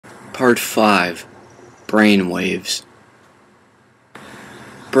Part 5. Brainwaves.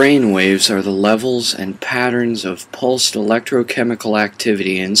 Brainwaves are the levels and patterns of pulsed electrochemical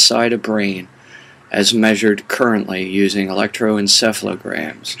activity inside a brain as measured currently using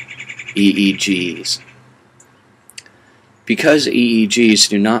electroencephalograms, EEGs. Because EEGs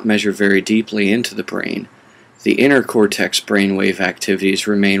do not measure very deeply into the brain, the inner cortex brainwave activities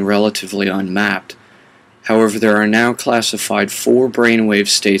remain relatively unmapped. However, there are now classified 4 brainwave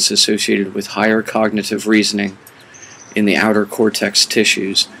states associated with higher cognitive reasoning in the outer cortex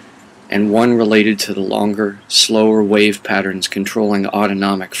tissues, and 1 related to the longer, slower wave patterns controlling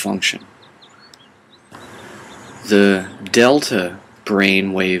autonomic function. The delta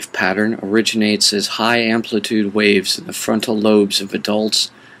brainwave pattern originates as high-amplitude waves in the frontal lobes of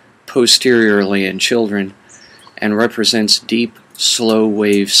adults, posteriorly in children, and represents deep,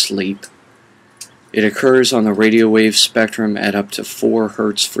 slow-wave sleep. It occurs on the radio wave spectrum at up to 4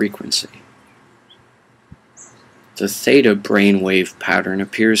 Hz frequency. The theta brainwave pattern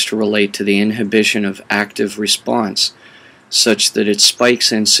appears to relate to the inhibition of active response, such that it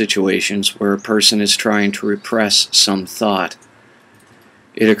spikes in situations where a person is trying to repress some thought.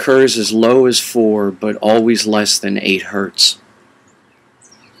 It occurs as low as 4, but always less than 8 Hz.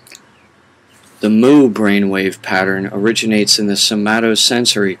 The mu brainwave pattern originates in the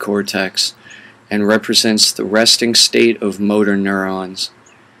somatosensory cortex and represents the resting state of motor neurons.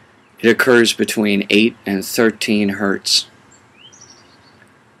 It occurs between 8 and 13 Hz.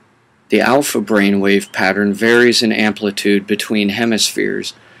 The alpha brainwave pattern varies in amplitude between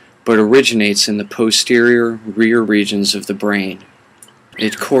hemispheres, but originates in the posterior rear regions of the brain.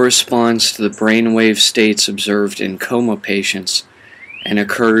 It corresponds to the brainwave states observed in coma patients and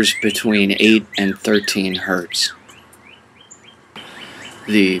occurs between 8 and 13 Hz.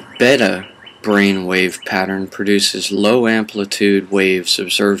 The beta brainwave pattern produces low-amplitude waves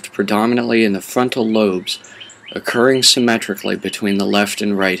observed predominantly in the frontal lobes, occurring symmetrically between the left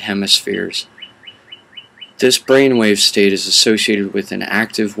and right hemispheres. This brainwave state is associated with an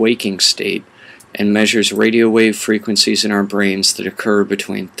active waking state and measures radio wave frequencies in our brains that occur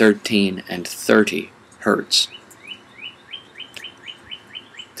between 13 and 30 Hz.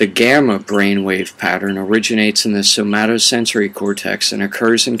 The gamma brainwave pattern originates in the somatosensory cortex and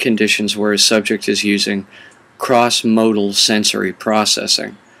occurs in conditions where a subject is using cross-modal sensory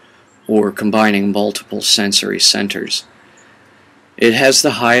processing, or combining multiple sensory centers. It has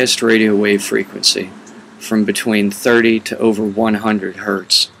the highest radio wave frequency, from between 30 to over 100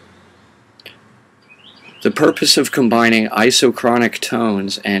 Hz. The purpose of combining isochronic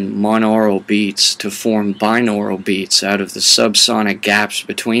tones and monaural beats to form binaural beats out of the subsonic gaps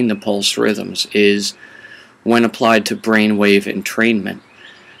between the pulse rhythms is, when applied to brainwave entrainment,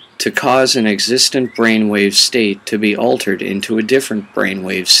 to cause an existent brainwave state to be altered into a different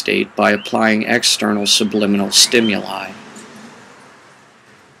brainwave state by applying external subliminal stimuli.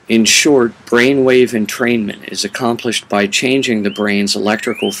 In short, brainwave entrainment is accomplished by changing the brain's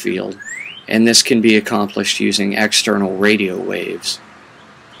electrical field, and this can be accomplished using external radio waves.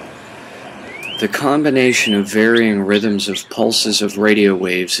 The combination of varying rhythms of pulses of radio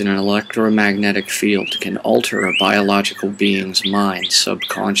waves in an electromagnetic field can alter a biological being's mind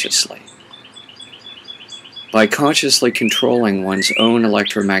subconsciously. By consciously controlling one's own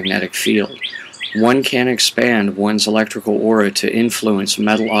electromagnetic field, one can expand one's electrical aura to influence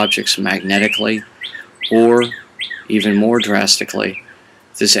metal objects magnetically, or, even more drastically,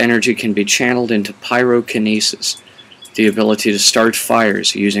 this energy can be channeled into pyrokinesis, the ability to start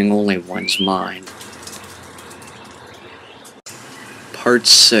fires using only one's mind. Part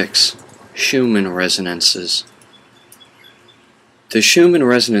 6. Schumann resonances. The Schumann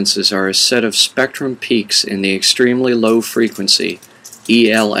resonances are a set of spectrum peaks in the extremely low frequency,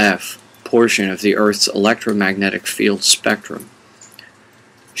 ELF, portion of the Earth's electromagnetic field spectrum.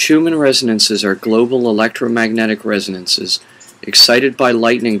 Schumann resonances are global electromagnetic resonances excited by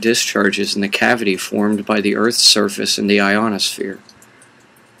lightning discharges in the cavity formed by the Earth's surface and the ionosphere.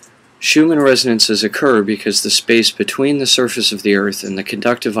 Schumann resonances occur because the space between the surface of the Earth and the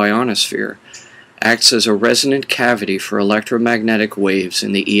conductive ionosphere acts as a resonant cavity for electromagnetic waves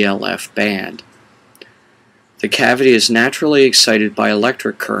in the ELF band. The cavity is naturally excited by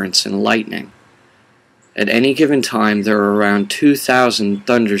electric currents and lightning. At any given time, there are around 2,000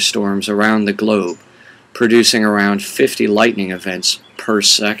 thunderstorms around the globe, producing around 50 lightning events per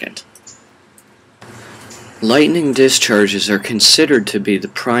second. Lightning discharges are considered to be the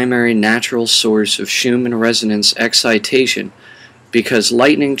primary natural source of Schumann resonance excitation because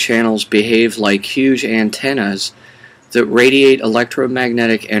lightning channels behave like huge antennas that radiate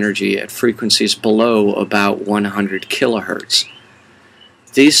electromagnetic energy at frequencies below about 100 kHz.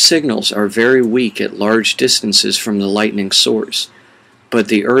 These signals are very weak at large distances from the lightning source, but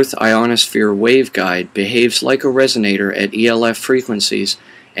the Earth ionosphere waveguide behaves like a resonator at ELF frequencies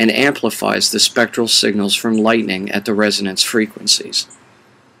and amplifies the spectral signals from lightning at the resonance frequencies.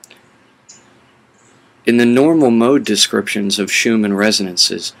 In the normal mode descriptions of Schumann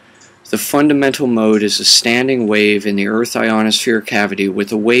resonances, the fundamental mode is a standing wave in the Earth ionosphere cavity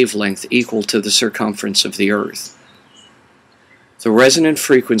with a wavelength equal to the circumference of the Earth. The resonant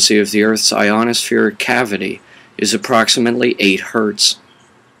frequency of the Earth's ionosphere cavity is approximately 8 Hz.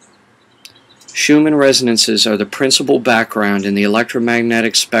 Schumann resonances are the principal background in the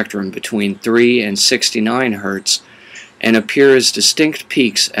electromagnetic spectrum between 3 and 69 Hz and appear as distinct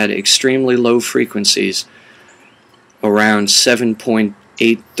peaks at extremely low frequencies around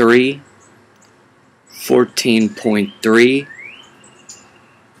 7.83, 14.3,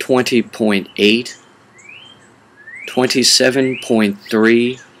 20.8,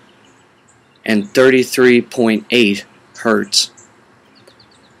 27.3, and 33.8 Hz.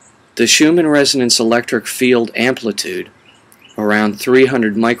 The Schumann resonance electric field amplitude, around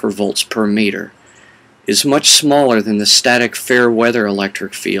 300 microvolts per meter, is much smaller than the static fair weather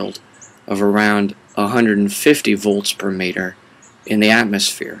electric field of around 150 volts per meter in the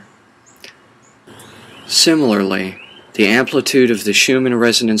atmosphere. Similarly, the amplitude of the Schumann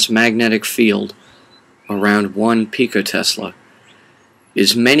resonance magnetic field, around 1 picotesla,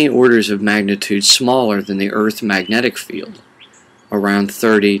 is many orders of magnitude smaller than the Earth magnetic field, around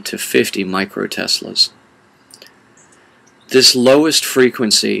 30 to 50 microteslas. This lowest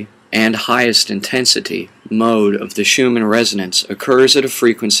frequency and highest intensity mode of the Schumann resonance occurs at a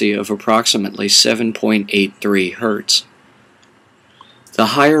frequency of approximately 7.83 Hz. The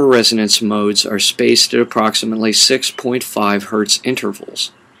higher resonance modes are spaced at approximately 6.5 Hz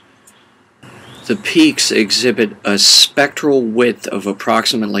intervals. The peaks exhibit a spectral width of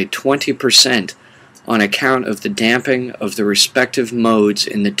approximately 20% on account of the damping of the respective modes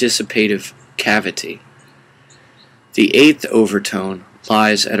in the dissipative cavity. The eighth overtone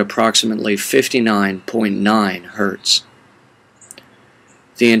lies at approximately 59.9 Hz.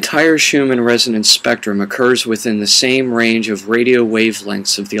 The entire Schumann resonance spectrum occurs within the same range of radio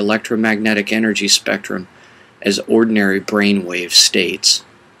wavelengths of the electromagnetic energy spectrum as ordinary brainwave states.